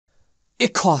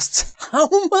It costs how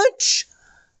much?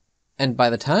 And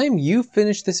by the time you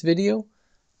finish this video,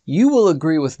 you will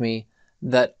agree with me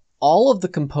that all of the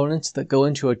components that go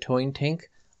into a towing tank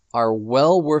are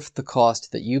well worth the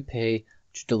cost that you pay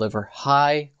to deliver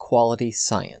high quality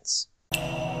science.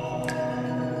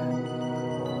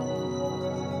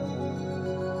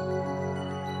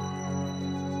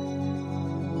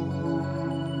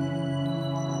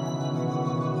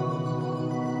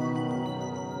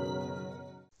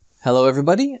 Hello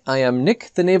everybody, I am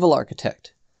Nick, the Naval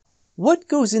Architect. What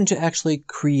goes into actually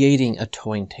creating a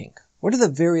towing tank? What are the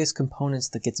various components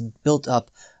that gets built up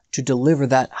to deliver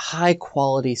that high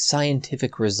quality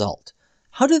scientific result?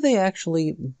 How do they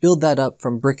actually build that up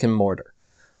from brick and mortar?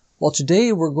 Well,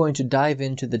 today we're going to dive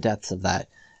into the depths of that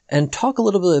and talk a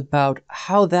little bit about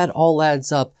how that all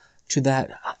adds up to that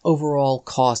overall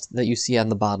cost that you see on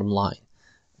the bottom line.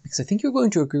 Because I think you're going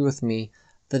to agree with me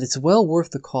that it's well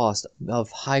worth the cost of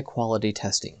high quality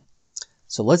testing.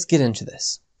 So let's get into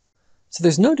this. So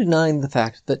there's no denying the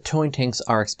fact that towing tanks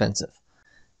are expensive.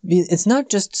 It's not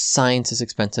just science is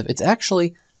expensive, it's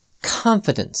actually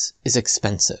confidence is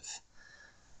expensive.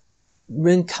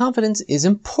 And confidence is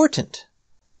important.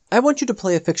 I want you to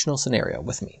play a fictional scenario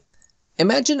with me.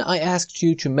 Imagine I asked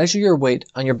you to measure your weight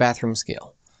on your bathroom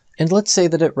scale, and let's say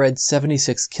that it read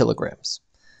 76 kilograms.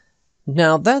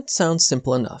 Now that sounds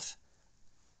simple enough.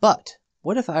 But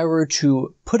what if I were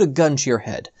to put a gun to your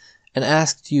head and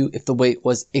asked you if the weight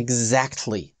was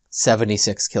exactly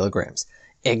 76 kilograms?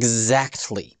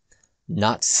 Exactly.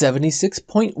 Not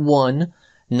 76.1,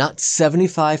 not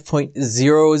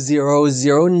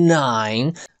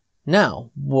 75.0009.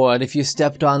 Now, what if you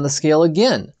stepped on the scale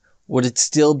again? Would it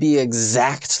still be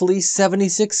exactly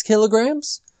 76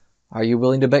 kilograms? Are you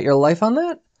willing to bet your life on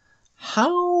that?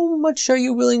 How much are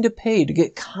you willing to pay to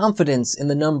get confidence in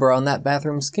the number on that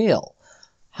bathroom scale?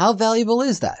 How valuable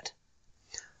is that?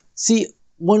 See,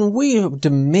 when we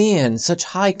demand such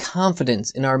high confidence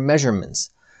in our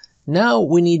measurements, now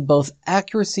we need both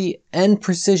accuracy and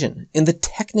precision in the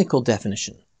technical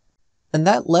definition. And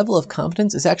that level of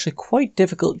confidence is actually quite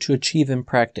difficult to achieve in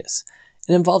practice.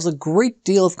 It involves a great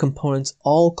deal of components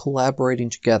all collaborating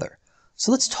together.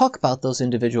 So let's talk about those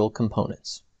individual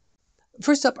components.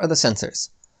 First up are the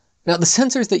sensors. Now, the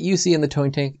sensors that you see in the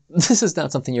towing tank, this is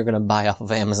not something you're going to buy off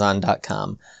of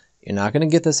Amazon.com. You're not going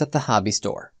to get this at the hobby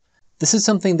store. This is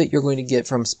something that you're going to get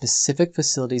from specific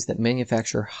facilities that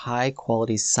manufacture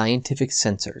high-quality scientific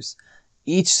sensors.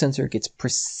 Each sensor gets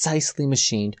precisely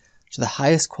machined to the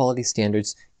highest quality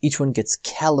standards. Each one gets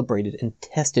calibrated and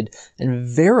tested and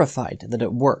verified that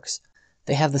it works.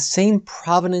 They have the same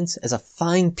provenance as a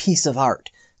fine piece of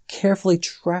art, carefully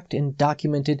tracked and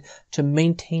documented to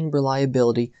maintain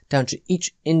reliability down to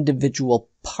each individual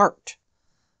part.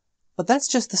 But that's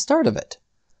just the start of it.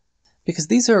 Because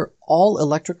these are all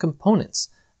electric components.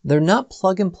 They're not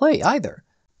plug and play either.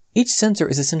 Each sensor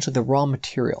is essentially the raw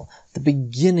material, the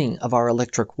beginning of our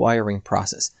electric wiring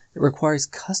process. It requires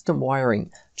custom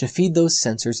wiring to feed those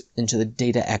sensors into the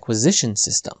data acquisition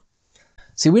system.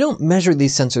 See, we don't measure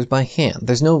these sensors by hand.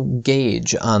 There's no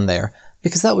gauge on there,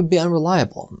 because that would be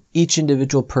unreliable. Each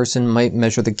individual person might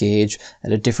measure the gauge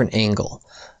at a different angle.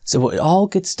 So it all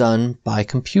gets done by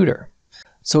computer.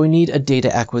 So we need a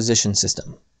data acquisition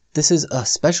system. This is a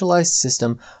specialized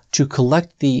system to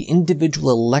collect the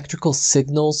individual electrical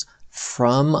signals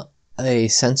from a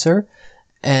sensor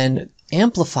and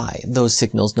amplify those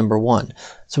signals, number one.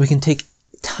 So we can take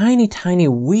tiny, tiny,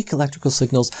 weak electrical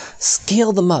signals,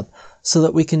 scale them up so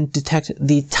that we can detect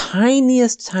the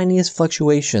tiniest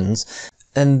fluctuations,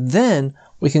 and then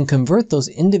we can convert those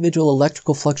individual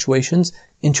electrical fluctuations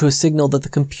into a signal that the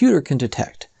computer can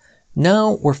detect.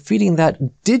 Now we're feeding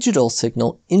that digital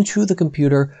signal into the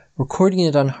computer, recording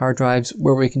it on hard drives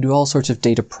where we can do all sorts of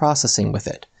data processing with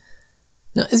it.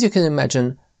 Now, as you can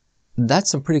imagine, that's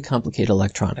some pretty complicated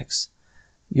electronics.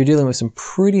 You're dealing with some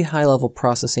pretty high-level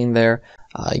processing there.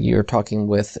 You're talking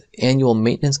with annual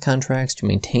maintenance contracts to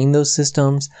maintain those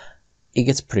systems. It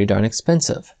gets pretty darn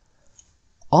expensive.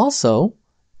 Also,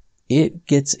 it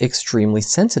gets extremely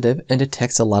sensitive and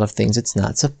detects a lot of things it's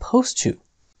not supposed to.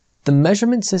 The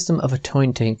measurement system of a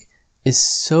towing tank is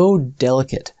so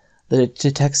delicate that it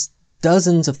detects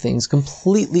dozens of things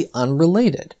completely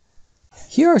unrelated.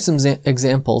 Here are some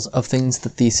examples of things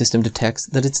that the system detects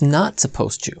that it's not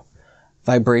supposed to.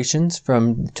 Vibrations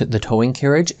from the towing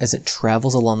carriage as it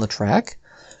travels along the track.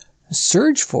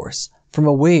 Surge force from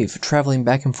a wave traveling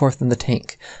back and forth in the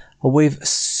tank. A wave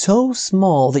so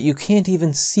small that you can't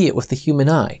even see it with the human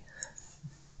eye.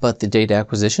 But the data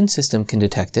acquisition system can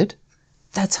detect it.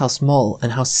 That's how small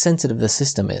and how sensitive the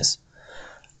system is.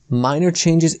 Minor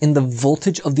changes in the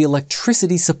voltage of the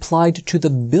electricity supplied to the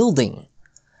building.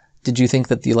 Did you think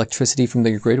that the electricity from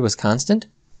your grid was constant?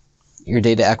 Your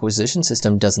data acquisition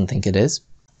system doesn't think it is.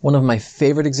 One of my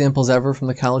favorite examples ever from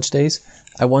the college days,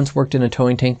 I once worked in a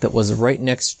towing tank that was right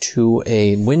next to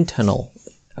a wind tunnel,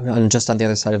 just on the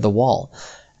other side of the wall.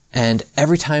 And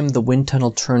every time the wind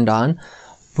tunnel turned on,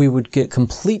 we would get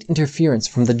complete interference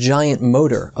from the giant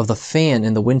motor of the fan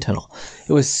in the wind tunnel.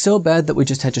 It was so bad that we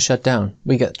just had to shut down.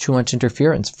 We got too much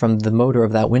interference from the motor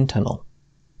of that wind tunnel.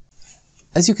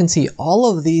 As you can see, all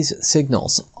of these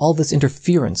signals, all this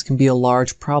interference can be a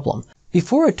large problem.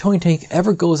 Before a towing tank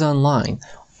ever goes online,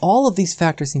 all of these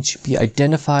factors need to be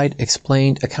identified,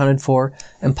 explained, accounted for,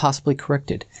 and possibly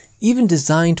corrected, even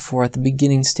designed for at the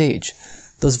beginning stage.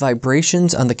 Those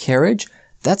vibrations on the carriage,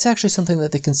 that's actually something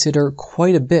that they consider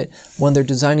quite a bit when they're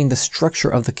designing the structure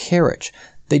of the carriage.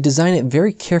 They design it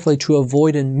very carefully to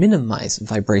avoid and minimize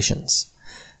vibrations.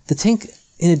 The tank,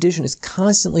 in addition, is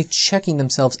constantly checking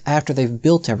themselves after they've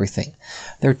built everything.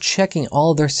 They're checking all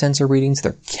of their sensor readings,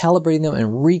 they're calibrating them and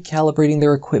recalibrating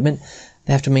their equipment.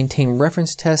 They have to maintain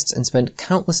reference tests and spend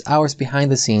countless hours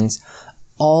behind the scenes,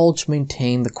 all to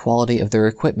maintain the quality of their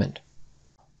equipment.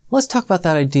 Let's talk about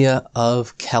that idea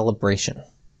of calibration.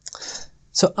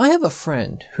 So I have a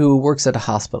friend who works at a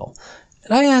hospital,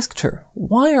 and I asked her,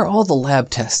 why are all the lab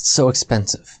tests so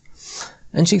expensive?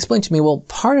 And she explained to me, well,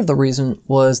 part of the reason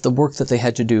was the work that they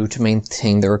had to do to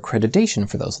maintain their accreditation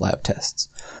for those lab tests.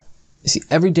 You see,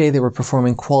 every day they were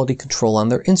performing quality control on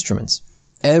their instruments.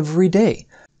 Every day.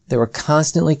 They were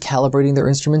constantly calibrating their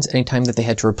instruments anytime that they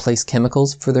had to replace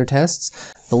chemicals for their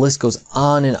tests. The list goes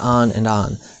on and on and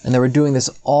on. And they were doing this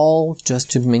all just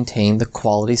to maintain the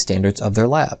quality standards of their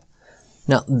lab.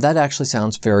 Now, that actually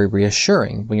sounds very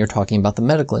reassuring when you're talking about the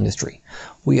medical industry.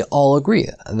 We all agree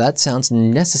that sounds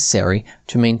necessary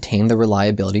to maintain the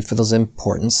reliability for those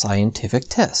important scientific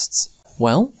tests.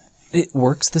 Well, it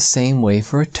works the same way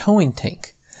for a towing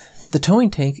tank. The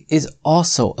towing tank is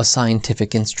also a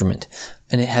scientific instrument,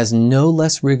 and it has no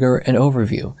less rigor and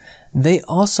overview. They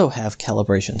also have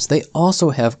calibrations. They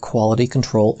also have quality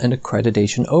control and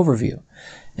accreditation overview.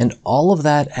 And all of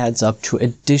that adds up to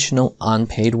additional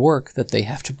unpaid work that they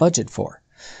have to budget for.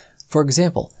 For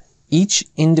example, each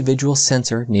individual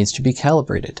sensor needs to be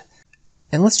calibrated.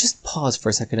 And let's just pause for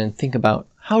a second and think about,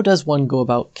 how does one go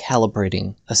about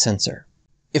calibrating a sensor?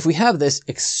 If we have this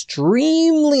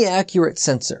extremely accurate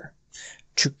sensor,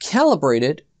 to calibrate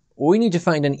it, we need to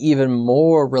find an even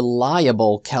more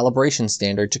reliable calibration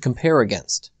standard to compare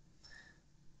against.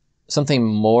 Something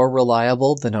more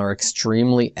reliable than our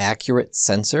extremely accurate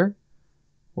sensor?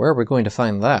 Where are we going to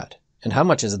find that? And how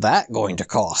much is that going to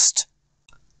cost?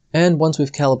 And once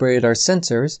we've calibrated our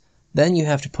sensors, then you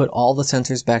have to put all the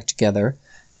sensors back together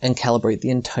and calibrate the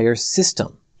entire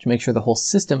system to make sure the whole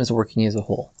system is working as a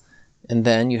whole. And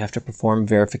then you have to perform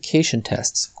verification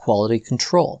tests, quality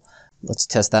control. Let's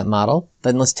test that model,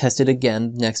 then let's test it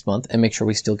again next month and make sure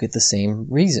we still get the same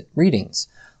readings.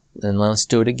 Then let's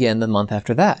do it again the month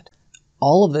after that.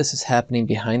 All of this is happening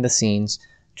behind the scenes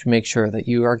to make sure that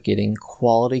you are getting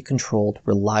quality controlled,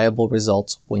 reliable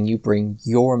results when you bring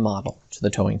your model to the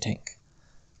towing tank.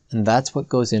 And that's what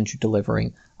goes into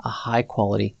delivering a high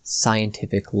quality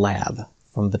scientific lab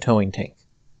from the towing tank.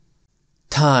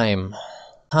 Time.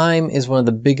 Time is one of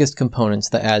the biggest components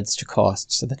that adds to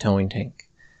costs to the towing tank.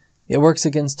 It works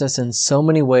against us in so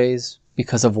many ways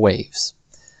because of waves.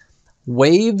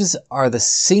 Waves are the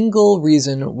single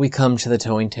reason we come to the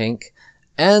towing tank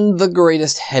and the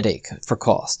greatest headache for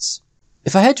costs.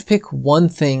 If I had to pick one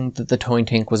thing that the towing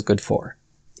tank was good for,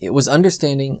 it was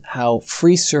understanding how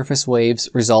free surface waves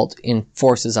result in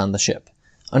forces on the ship,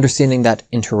 understanding that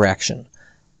interaction.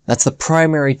 That's the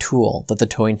primary tool that the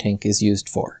towing tank is used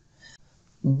for.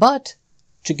 But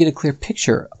to get a clear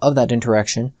picture of that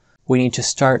interaction, we need to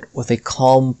start with a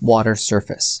calm water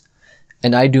surface.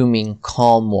 And I do mean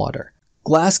calm water.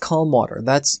 Glass calm water,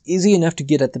 that's easy enough to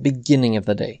get at the beginning of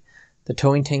the day. The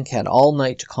towing tank had all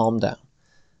night to calm down.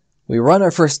 We run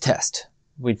our first test.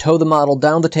 We tow the model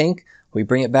down the tank, we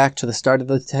bring it back to the start of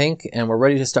the tank, and we're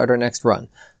ready to start our next run.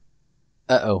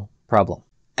 Uh-oh, problem.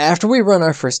 After we run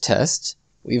our first test,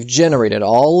 we've generated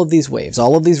all of these waves,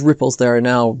 all of these ripples that are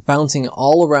now bouncing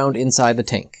all around inside the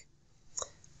tank.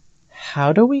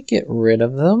 How do we get rid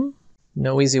of them?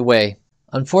 No easy way.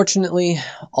 Unfortunately,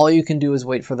 all you can do is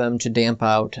wait for them to damp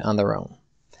out on their own.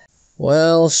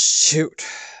 Well, shoot.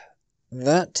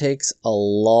 That takes a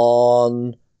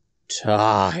long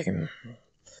time.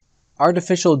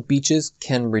 Artificial beaches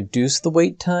can reduce the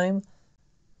wait time,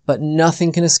 but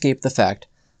nothing can escape the fact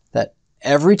that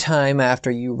every time after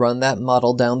you run that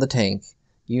model down the tank,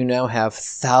 you now have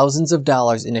thousands of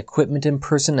dollars in equipment and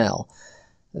personnel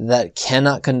that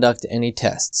cannot conduct any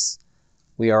tests.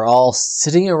 We are all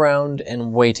sitting around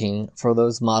and waiting for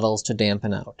those models to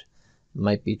dampen out. It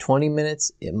might be 20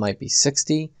 minutes, it might be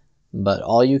 60, but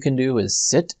all you can do is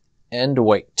sit and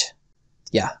wait.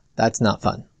 Yeah, that's not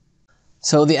fun.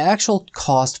 So the actual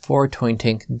cost for a towing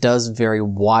tank does vary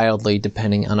wildly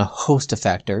depending on a host of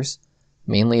factors,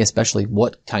 mainly especially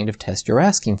what kind of test you're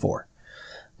asking for.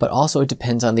 But also it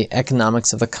depends on the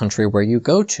economics of the country where you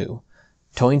go to.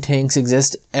 Towing tanks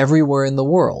exist everywhere in the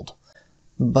world.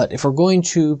 But if we're going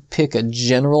to pick a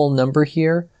general number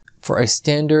here, for a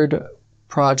standard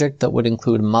project that would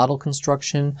include model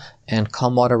construction and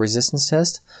calm water resistance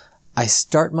test, I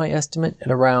start my estimate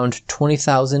at around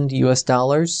 $20,000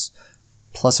 US,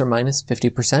 plus or minus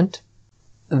 50%.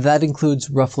 That includes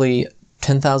roughly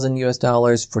 $10,000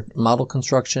 US for model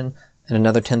construction and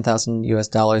another $10,000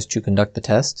 US to conduct the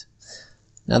test.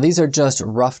 Now these are just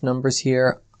rough numbers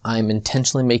here. I'm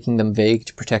intentionally making them vague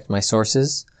to protect my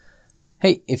sources.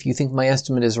 Hey, if you think my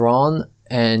estimate is wrong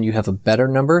and you have a better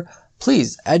number,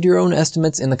 please add your own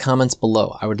estimates in the comments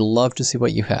below. I would love to see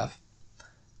what you have.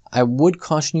 I would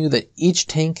caution you that each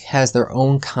tank has their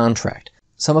own contract.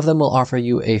 Some of them will offer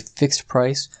you a fixed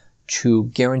price to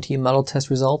guarantee model test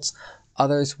results.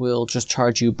 Others will just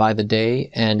charge you by the day,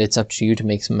 and it's up to you to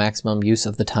make some maximum use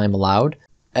of the time allowed.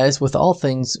 As with all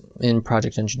things in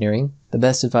project engineering, the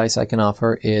best advice I can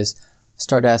offer is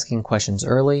start asking questions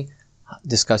early,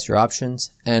 discuss your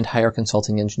options, and hire a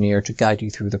consulting engineer to guide you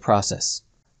through the process.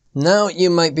 Now you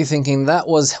might be thinking that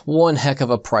was one heck of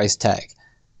a price tag.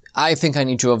 I think I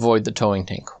need to avoid the towing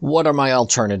tank. What are my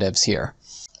alternatives here?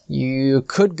 You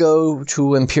could go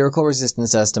to empirical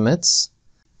resistance estimates,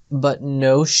 but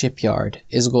no shipyard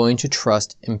is going to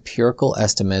trust empirical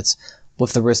estimates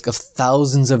with the risk of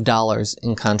thousands of dollars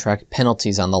in contract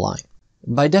penalties on the line.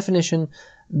 By definition,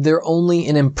 they're only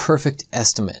an imperfect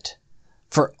estimate.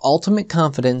 For ultimate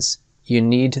confidence, you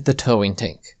need the towing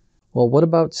tank. Well, what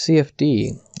about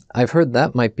CFD? I've heard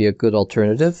that might be a good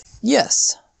alternative.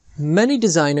 Yes, many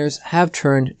designers have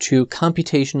turned to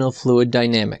computational fluid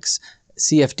dynamics,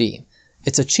 CFD.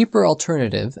 It's a cheaper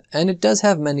alternative, and it does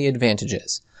have many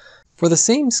advantages. For the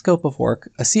same scope of work,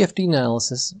 a CFD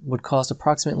analysis would cost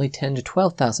approximately $10,000 to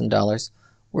 $12,000,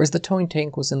 whereas the towing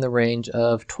tank was in the range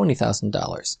of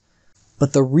 $20,000.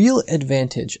 But the real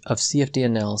advantage of CFD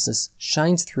analysis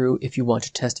shines through if you want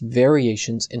to test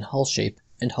variations in hull shape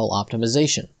and hull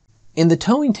optimization. In the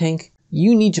towing tank,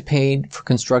 you need to pay for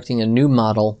constructing a new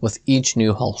model with each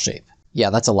new hull shape.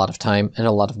 Yeah, that's a lot of time and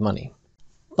a lot of money.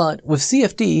 But with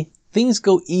CFD, things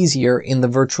go easier in the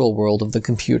virtual world of the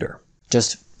computer.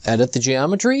 Just edit the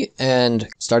geometry and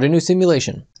start a new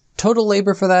simulation. Total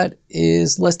labor for that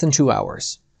is less than 2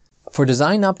 hours. For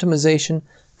design optimization,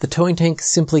 the towing tank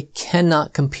simply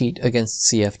cannot compete against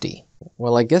CFD.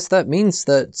 Well, I guess that means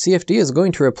that CFD is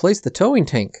going to replace the towing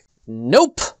tank.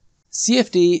 Nope!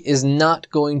 CFD is not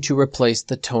going to replace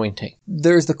the towing tank.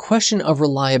 There's the question of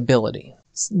reliability.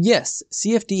 Yes,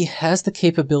 CFD has the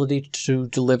capability to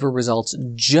deliver results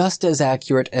just as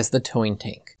accurate as the towing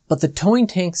tank. But the towing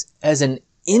tanks as an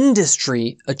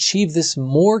industry achieve this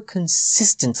more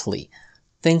consistently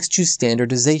thanks to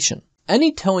standardization.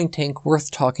 Any towing tank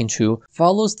worth talking to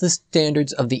follows the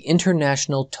standards of the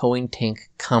International Towing Tank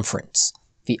Conference,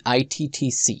 the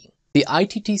ITTC. The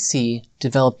ITTC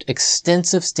developed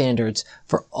extensive standards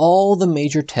for all the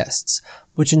major tests,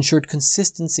 which ensured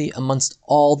consistency amongst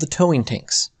all the towing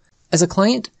tanks. As a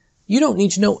client, you don't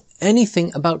need to know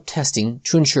anything about testing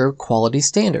to ensure quality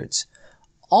standards.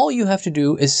 All you have to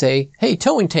do is say, "Hey,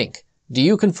 towing tank, do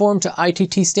you conform to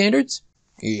ITT standards?"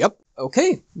 "Yep."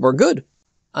 "Okay, we're good."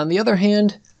 On the other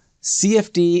hand,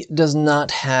 CFD does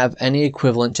not have any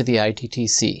equivalent to the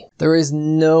ITTC. There is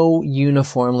no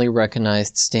uniformly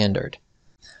recognized standard.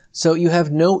 So you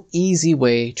have no easy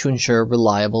way to ensure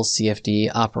reliable CFD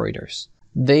operators.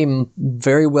 They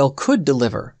very well could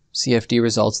deliver CFD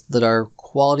results that are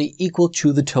quality equal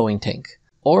to the towing tank,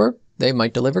 or they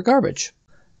might deliver garbage.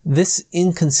 This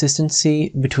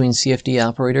inconsistency between CFD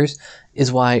operators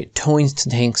is why towing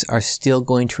tanks are still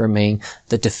going to remain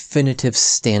the definitive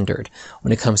standard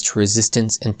when it comes to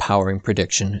resistance and powering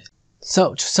prediction.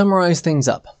 So, to summarize things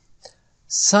up,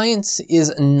 science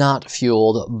is not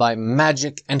fueled by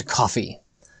magic and coffee.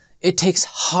 It takes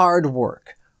hard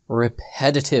work,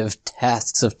 repetitive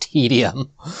tasks of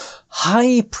tedium,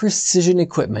 high precision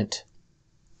equipment,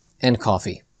 and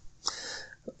coffee.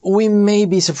 We may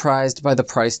be surprised by the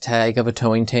price tag of a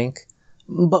towing tank,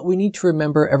 but we need to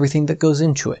remember everything that goes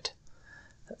into it.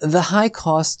 The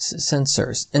high-cost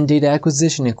sensors and data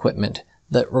acquisition equipment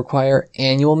that require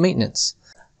annual maintenance,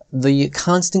 the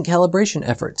constant calibration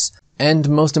efforts, and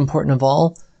most important of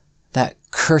all, that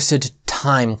cursed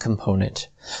time component.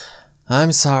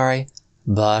 I'm sorry,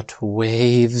 but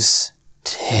waves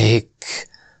take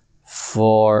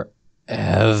forever.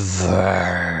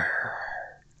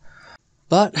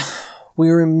 But we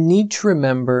need to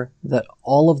remember that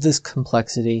all of this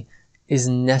complexity is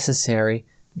necessary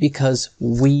because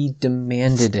we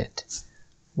demanded it.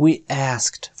 We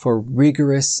asked for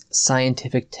rigorous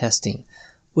scientific testing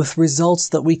with results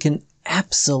that we can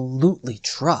absolutely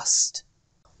trust.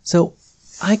 So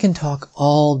I can talk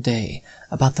all day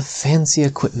about the fancy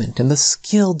equipment and the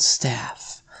skilled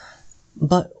staff,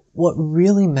 but what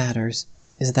really matters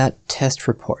is that test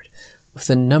report with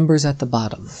the numbers at the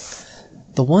bottom.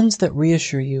 The ones that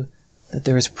reassure you that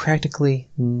there is practically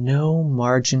no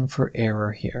margin for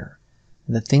error here,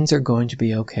 and that things are going to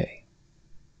be okay.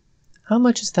 How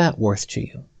much is that worth to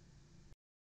you?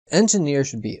 Engineers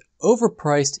should be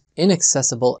overpriced,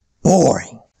 inaccessible,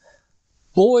 boring.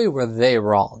 Boy, were they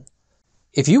wrong.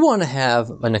 If you want to have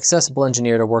an accessible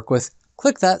engineer to work with,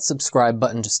 click that subscribe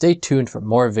button to stay tuned for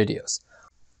more videos.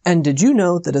 And did you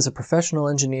know that as a professional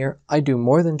engineer, I do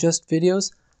more than just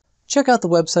videos? Check out the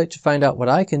website to find out what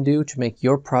I can do to make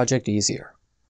your project easier.